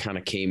saw that kind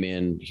of came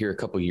in here a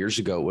couple of years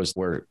ago was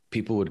where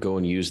people would go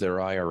and use their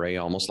IRA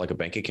almost like a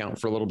bank account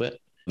for a little bit.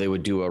 They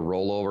would do a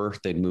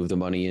rollover. They'd move the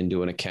money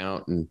into an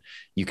account, and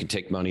you could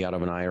take money out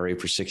of an IRA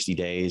for 60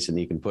 days and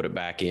you can put it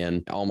back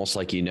in almost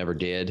like you never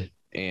did.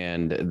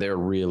 And they're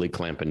really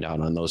clamping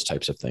down on those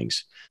types of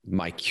things.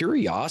 My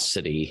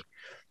curiosity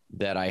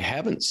that I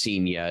haven't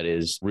seen yet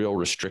is real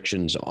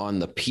restrictions on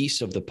the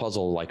piece of the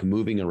puzzle, like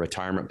moving a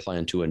retirement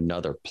plan to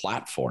another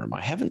platform.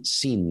 I haven't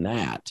seen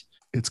that.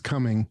 It's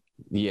coming.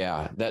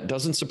 Yeah, that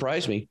doesn't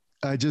surprise me.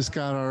 I just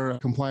got our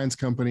compliance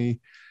company.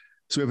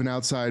 So we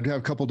have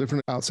a couple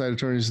different outside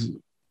attorneys,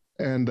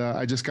 and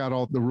I just got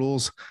all the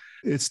rules.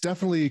 It's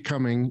definitely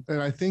coming.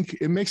 And I think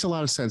it makes a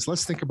lot of sense.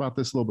 Let's think about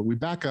this a little bit. We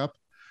back up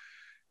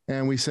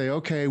and we say,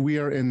 okay, we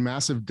are in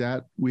massive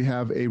debt. We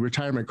have a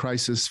retirement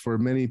crisis for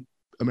many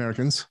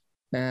Americans.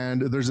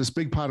 And there's this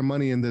big pot of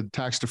money in the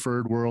tax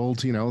deferred world,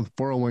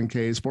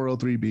 401ks,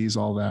 403bs,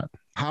 all that.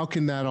 How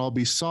can that all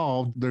be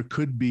solved? There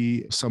could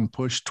be some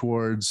push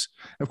towards,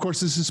 of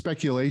course, this is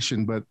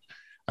speculation, but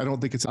I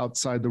don't think it's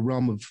outside the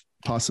realm of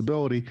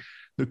possibility.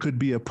 There could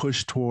be a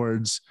push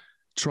towards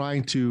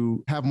trying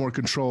to have more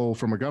control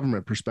from a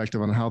government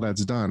perspective on how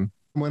that's done.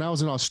 When I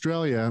was in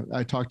Australia,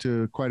 I talked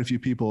to quite a few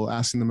people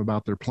asking them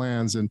about their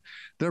plans, and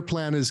their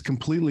plan is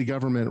completely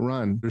government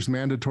run. There's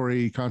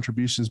mandatory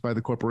contributions by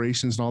the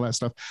corporations and all that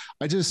stuff.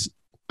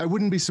 I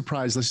wouldn't be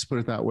surprised, let's just put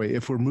it that way,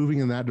 if we're moving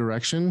in that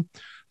direction.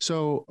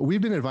 So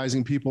we've been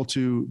advising people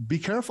to be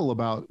careful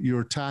about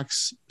your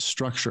tax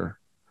structure,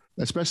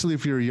 especially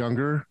if you're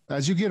younger.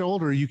 As you get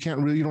older, you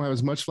don't have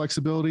as much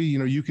flexibility.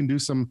 You can do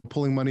some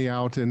pulling money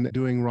out and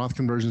doing Roth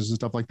conversions and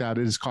stuff like that.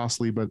 It is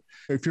costly, but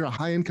if you're a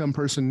high income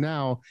person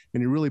now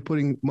and you're really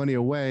putting money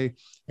away,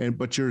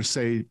 but you're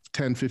say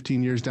 10,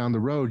 15 years down the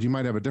road, you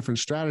might have a different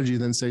strategy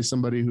than say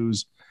somebody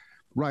who's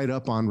right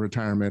up on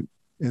retirement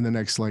in the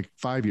next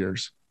 5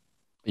 years.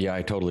 Yeah,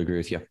 I totally agree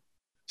with you.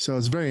 So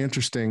it's very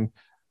interesting.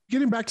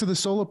 Getting back to the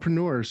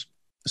solopreneurs.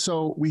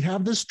 So we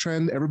have this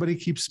trend. Everybody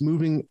keeps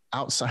moving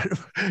outside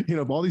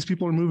of, all these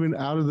people are moving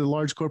out of the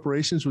large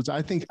corporations, which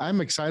I think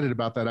I'm excited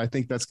about that. I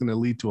think that's going to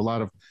lead to a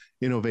lot of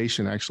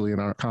innovation actually in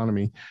our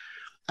economy.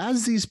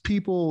 As these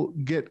people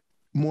get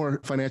more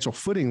financial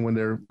footing when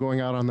they're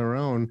going out on their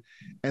own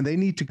and they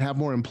need to have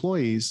more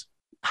employees,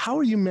 how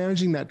are you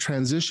managing that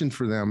transition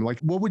for them?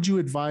 What would you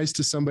advise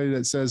to somebody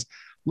that says,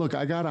 look,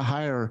 I got to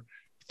hire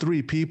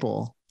 3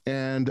 people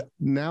And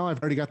now I've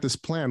already got this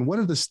plan. What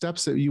are the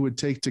steps that you would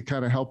take to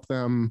kind of help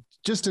them,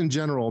 just in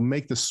general,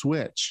 make the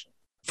switch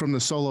from the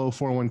solo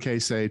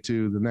 401k, say,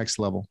 to the next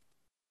level?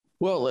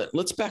 Well,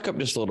 let's back up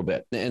just a little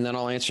bit, and then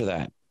I'll answer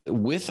that.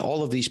 With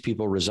all of these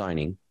people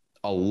resigning,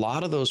 a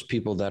lot of those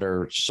people that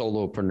are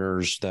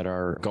solopreneurs that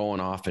are going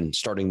off and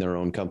starting their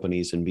own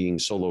companies and being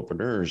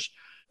solopreneurs,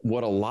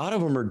 what a lot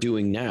of them are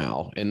doing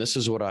now, and this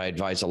is what I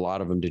advise a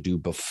lot of them to do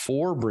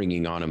before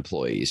bringing on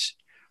employees,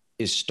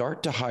 is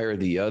start to hire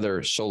the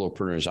other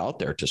solopreneurs out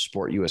there to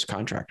support you as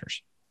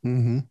contractors.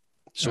 Mm-hmm.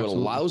 So Absolutely. It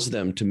allows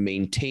them to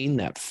maintain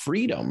that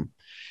freedom,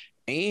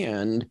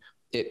 and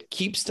it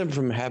keeps them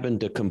from having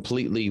to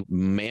completely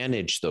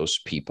manage those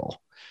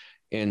people.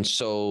 And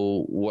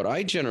so what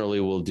I generally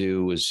will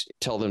do is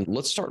tell them,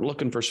 let's start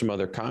looking for some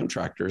other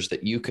contractors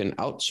that you can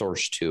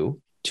outsource to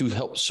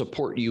help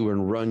support you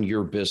and run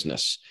your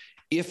business.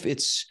 If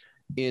it's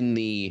in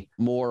the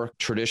more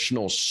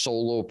traditional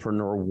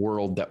solopreneur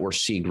world that we're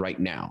seeing right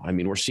now. I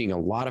mean, we're seeing a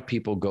lot of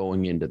people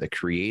going into the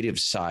creative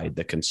side,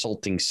 the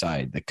consulting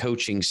side, the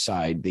coaching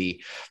side,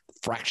 the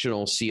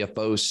fractional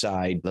CFO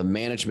side, the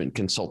management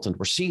consultant.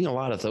 We're seeing a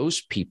lot of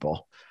those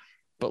people.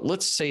 But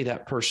let's say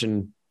that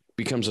person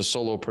becomes a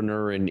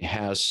solopreneur and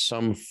has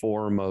some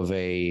form of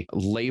a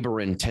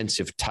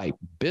labor-intensive type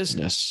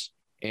business,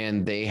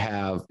 and they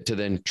have to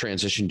then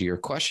transition to your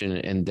question,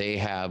 and they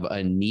have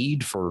a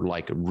need for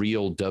like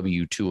real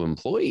W-2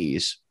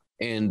 employees,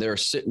 and they're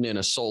sitting in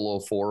a solo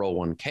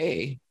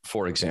 401k,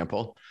 for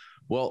example.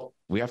 Well,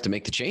 we have to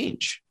make the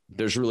change.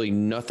 There's really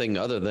nothing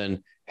other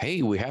than,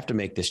 hey, we have to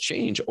make this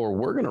change, or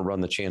we're going to run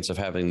the chance of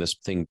having this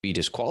thing be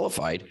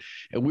disqualified.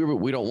 And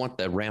we don't want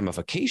the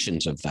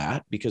ramifications of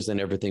that, because then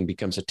everything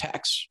becomes a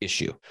tax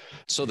issue.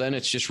 So then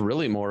it's just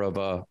really more of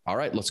a, all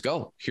right, let's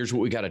go. Here's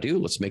what we got to do.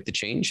 Let's make the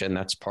change. And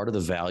that's part of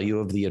the value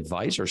of the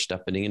advisor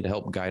stepping in to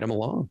help guide them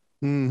along.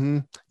 Mm-hmm.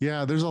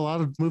 Yeah, there's a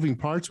lot of moving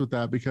parts with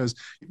that, because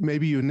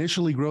maybe you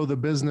initially grow the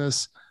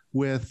business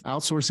with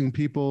outsourcing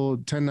people,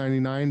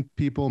 1099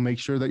 people, make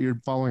sure that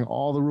you're following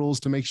all the rules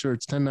to make sure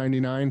it's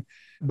 1099.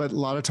 But a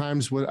lot of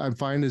times what I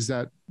find is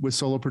that with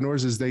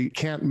solopreneurs is they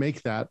can't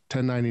make that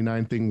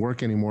 1099 thing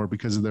work anymore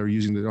because they're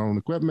using their own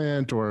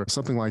equipment or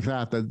something like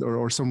that,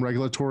 or some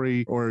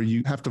regulatory, or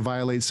you have to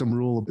violate some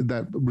rule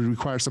that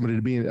requires somebody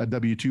to be a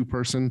W-2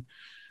 person.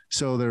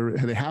 So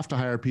they have to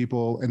hire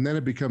people, and then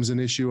it becomes an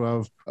issue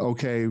of,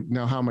 okay,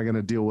 now how am I going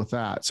to deal with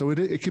that? So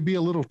it could be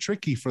a little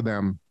tricky for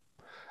them.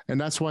 And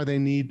that's why they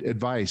need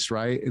advice,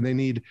 right? And they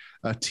need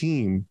a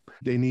team.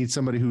 They need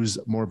somebody who's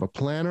more of a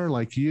planner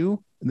like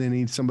you. And they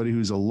need somebody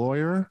who's a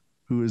lawyer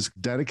who is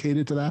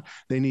dedicated to that.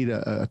 They need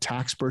a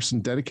tax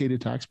person, dedicated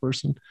tax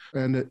person,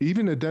 and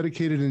even a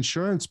dedicated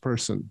insurance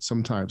person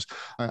sometimes.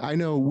 I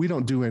know we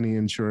don't do any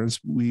insurance.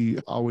 We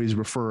always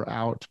refer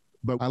out,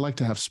 but I like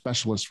to have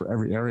specialists for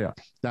every area.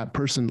 That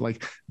person,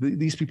 like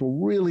these people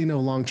really know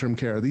long-term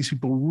care. These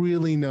people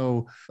really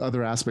know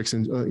other aspects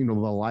and the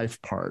life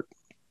part.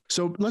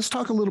 So let's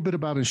talk a little bit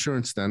about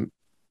insurance then,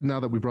 now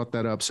that we brought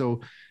that up.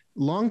 So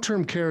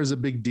long-term care is a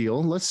big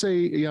deal. Let's say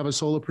you have a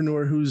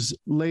solopreneur who's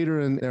later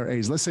in their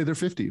age. Let's say they're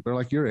 50. They're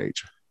like your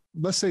age.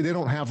 Let's say they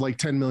don't have like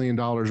 $10 million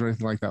or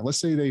anything like that.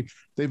 Let's say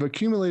they've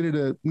accumulated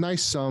a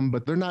nice sum,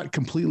 but they're not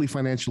completely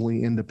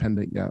financially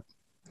independent yet.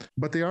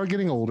 But they are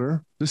getting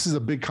older. This is a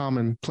big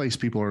common place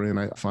people are in,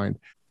 I find.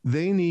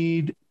 They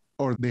need,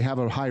 or they have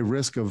a high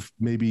risk of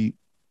maybe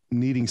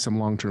needing some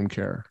long-term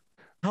care.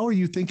 How are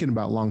you thinking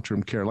about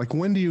long-term care? Like,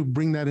 when do you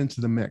bring that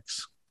into the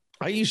mix?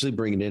 I usually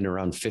bring it in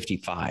around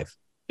 55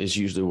 is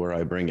usually where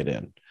I bring it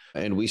in.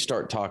 And we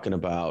start talking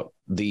about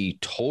the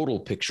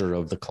total picture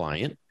of the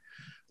client.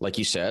 Like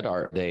you said,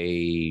 are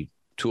they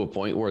to a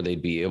point where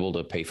they'd be able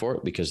to pay for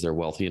it because they're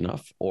wealthy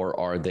enough? Or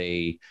are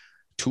they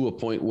to a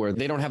point where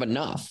they don't have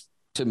enough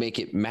to make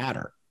it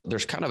matter?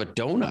 There's kind of a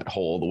donut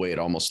hole, the way it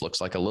almost looks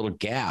like a little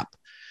gap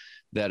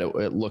that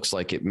it looks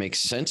like it makes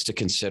sense to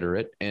consider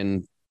it,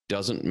 and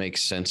doesn't make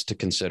sense to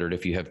consider it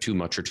if you have too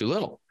much or too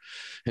little.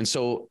 And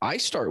so I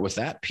start with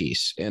that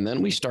piece, and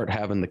then we start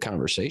having the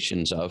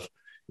conversations of,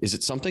 is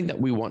it something that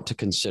we want to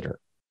consider?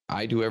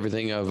 I do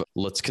everything of,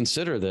 let's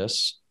consider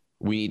this.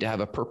 We need to have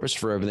a purpose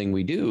for everything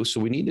we do. So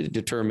we need to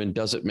determine,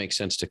 does it make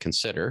sense to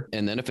consider?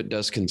 And then if it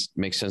does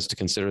make sense to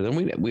consider,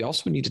 then we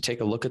also need to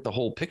take a look at the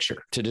whole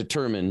picture to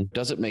determine,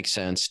 does it make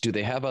sense? Do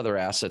they have other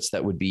assets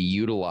that would be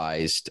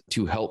utilized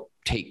to help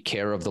take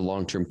care of the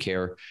long-term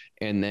care?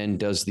 And then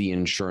does the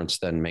insurance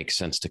then make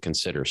sense to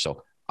consider?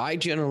 So I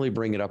generally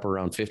bring it up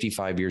around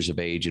 55 years of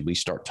age, and we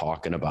start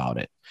talking about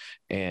it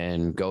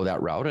and go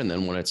that route. And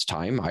then when it's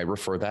time, I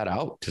refer that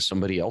out to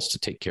somebody else to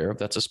take care of.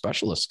 That's a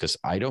specialist, because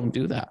I don't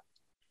do that.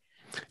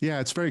 Yeah,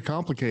 it's very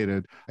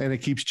complicated, and it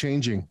keeps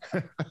changing.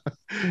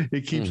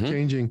 It keeps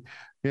changing.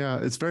 Yeah,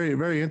 it's very,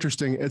 very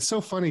interesting. It's so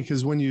funny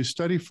because when you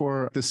study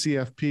for the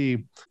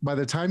CFP, by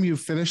the time you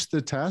finish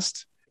the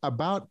test,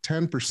 about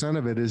 10%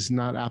 of it is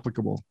not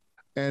applicable.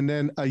 And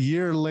then a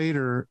year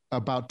later,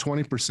 about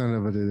 20%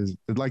 of it is.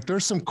 Like,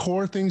 there's some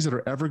core things that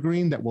are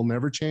evergreen that will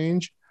never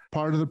change.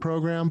 part of the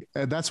program.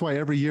 And that's why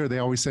every year they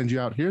always send you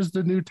out, here's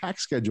the new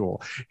tax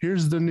schedule.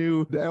 Here's the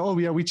new, oh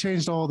yeah, we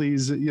changed all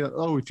these.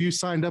 Oh, if you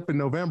signed up in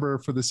November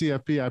for the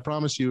CFP, I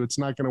promise you it's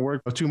not going to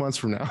work 2 months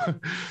from now.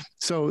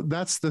 So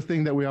that's the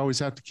thing that we always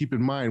have to keep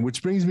in mind,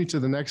 which brings me to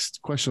the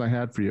next question I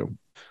had for you.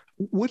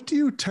 What do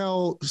you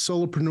tell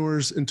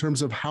solopreneurs in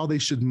terms of how they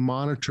should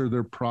monitor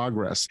their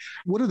progress?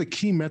 What are the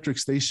key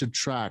metrics they should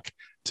track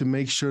to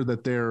make sure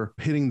that they're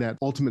hitting that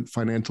ultimate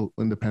financial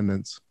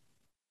independence?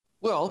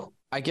 Well,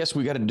 I guess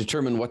we got to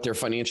determine what their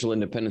financial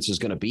independence is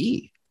going to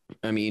be.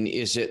 I mean,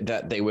 is it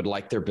that they would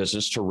like their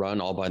business to run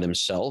all by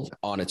themselves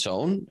on its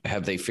own?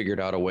 Have they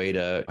figured out a way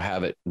to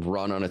have it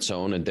run on its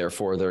own and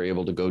therefore they're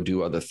able to go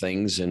do other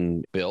things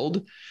and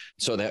build?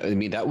 So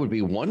that would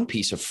be one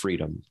piece of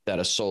freedom that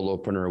a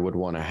solopreneur would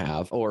want to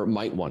have or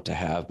might want to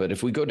have. But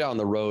if we go down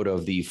the road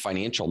of the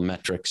financial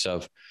metrics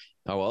of,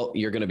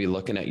 you're going to be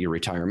looking at your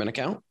retirement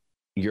account.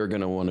 You're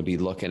going to want to be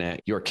looking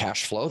at your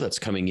cash flow that's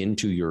coming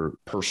into your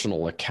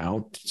personal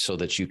account so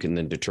that you can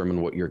then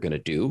determine what you're going to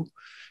do.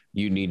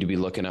 You need to be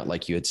looking at,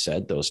 like you had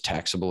said, those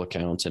taxable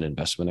accounts and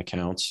investment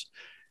accounts.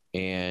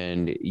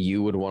 And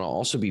you would want to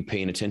also be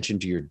paying attention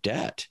to your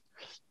debt,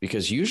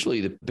 because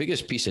usually the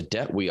biggest piece of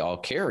debt we all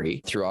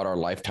carry throughout our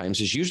lifetimes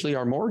is usually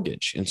our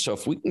mortgage. And so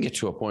if we can get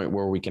to a point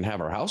where we can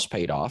have our house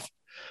paid off,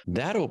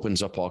 that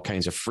opens up all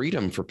kinds of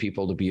freedom for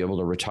people to be able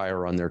to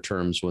retire on their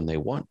terms when they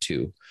want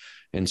to.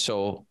 And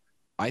so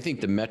I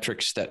think the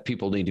metrics that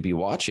people need to be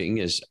watching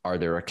is, are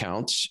there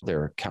accounts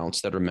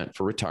that are meant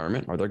for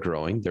retirement? Are they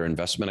growing? Their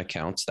investment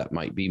accounts that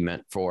might be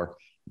meant for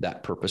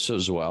that purpose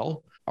as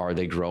well. Are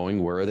they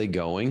growing? Where are they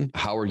going?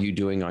 How are you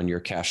doing on your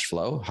cash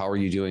flow? How are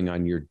you doing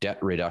on your debt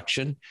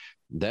reduction?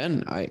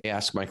 Then I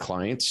ask my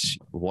clients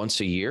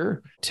once a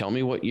year, tell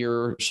me what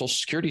your Social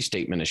Security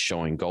statement is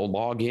showing. Go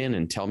log in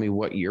and tell me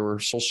what your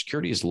Social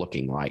Security is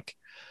looking like.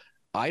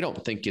 I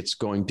don't think it's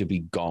going to be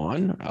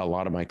gone. A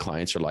lot of my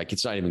clients are like,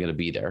 it's not even going to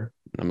be there.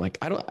 I'm like,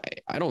 I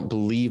don't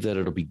believe that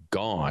it'll be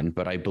gone,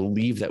 but I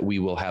believe that we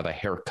will have a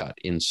haircut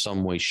in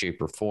some way,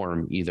 shape, or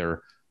form,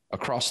 either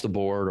across the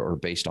board or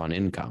based on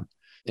income.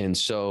 And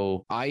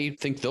so I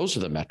think those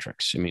are the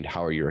metrics. I mean,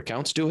 how are your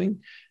accounts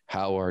doing?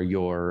 How are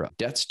your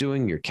debts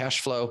doing, your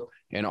cash flow?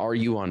 And are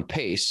you on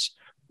pace?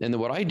 And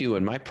then what I do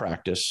in my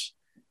practice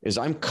is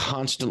I'm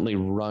constantly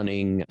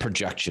running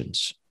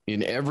projections.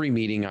 In every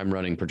meeting, I'm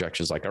running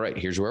projections like, all right,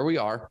 here's where we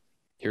are.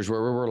 Here's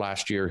where we were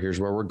last year. Here's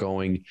where we're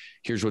going.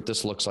 Here's what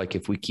this looks like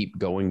if we keep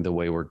going the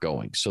way we're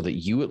going, so that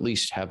you at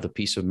least have the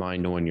peace of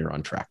mind knowing you're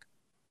on track.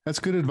 That's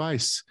good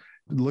advice.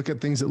 Look at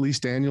things at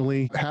least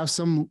annually. Have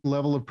some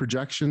level of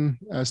projection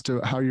as to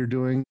how you're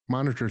doing.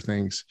 Monitor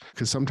things,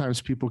 because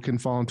sometimes people can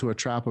fall into a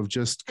trap of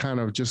just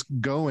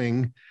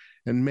going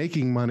and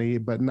making money,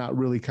 but not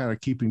really kind of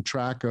keeping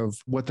track of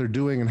what they're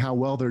doing and how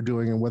well they're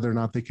doing and whether or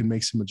not they can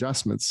make some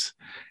adjustments.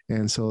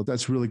 And so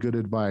that's really good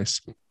advice.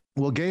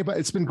 Well, Gabe,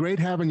 it's been great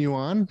having you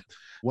on.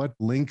 What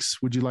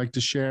links would you like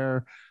to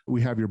share?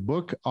 We have your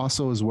book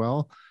also as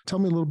well. Tell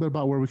me a little bit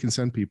about where we can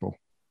send people.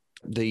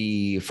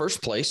 The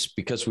first place,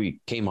 because we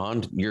came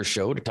on your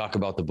show to talk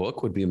about the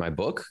book, would be my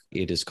book.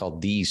 It is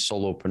called The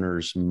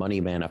Solopreneur's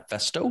Money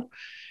Manifesto.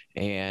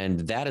 And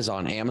that is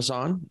on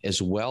Amazon,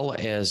 as well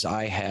as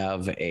I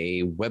have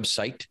a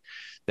website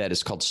that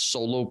is called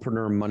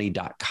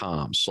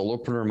solopreneurmoney.com.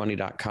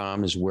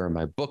 Solopreneurmoney.com is where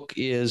my book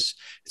is.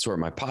 It's where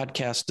my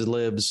podcast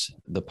lives.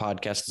 The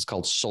podcast is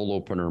called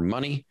Solopreneur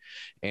Money.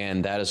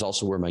 And that is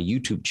also where my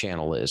YouTube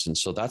channel is. And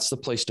so that's the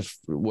place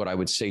what I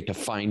would say to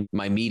find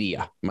my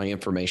media, my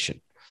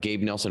information.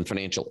 Gabe Nelson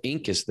Financial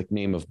Inc. is the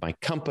name of my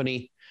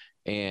company.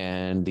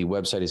 And the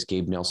website is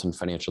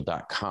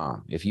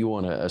gabenelsonfinancial.com. If you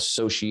want to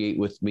associate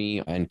with me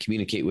and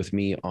communicate with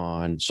me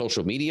on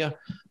social media,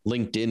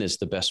 LinkedIn is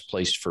the best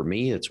place for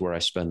me. It's where I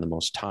spend the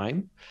most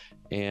time.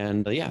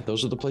 And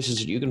those are the places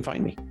that you can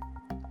find me.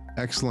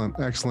 Excellent.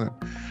 Excellent.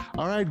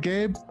 All right,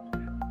 Gabe,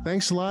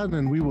 thanks a lot.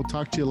 And we will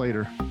talk to you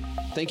later.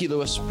 Thank you,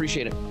 Louis.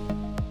 Appreciate it.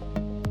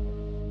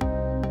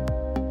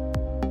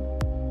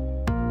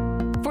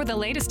 For the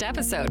latest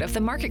episode of The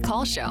Market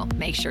Call Show,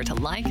 make sure to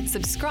like,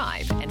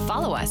 subscribe, and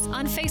follow us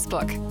on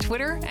Facebook,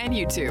 Twitter, and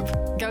YouTube.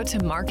 Go to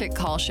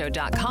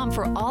marketcallshow.com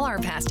for all our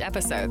past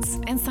episodes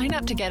and sign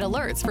up to get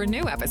alerts for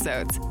new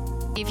episodes.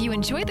 If you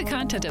enjoyed the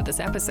content of this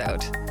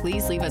episode,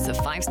 please leave us a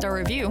 5-star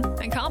review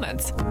and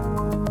comments.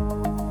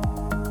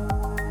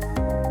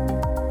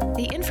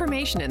 The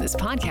information in this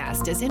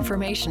podcast is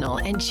informational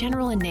and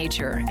general in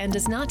nature and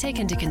does not take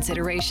into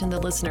consideration the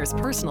listener's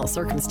personal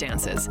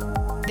circumstances.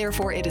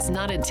 Therefore, it is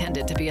not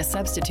intended to be a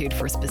substitute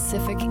for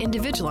specific,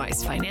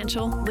 individualized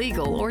financial,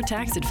 legal, or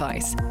tax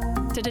advice.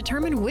 To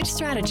determine which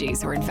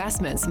strategies or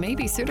investments may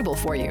be suitable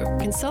for you,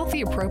 consult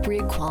the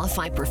appropriate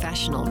qualified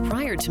professional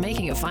prior to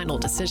making a final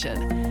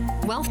decision.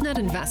 WealthNet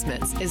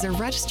Investments is a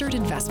registered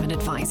investment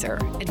advisor.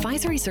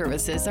 Advisory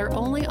services are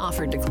only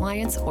offered to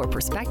clients or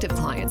prospective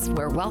clients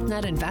where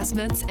WealthNet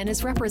Investments and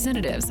its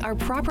representatives are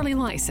properly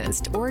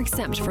licensed or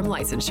exempt from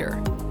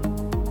licensure.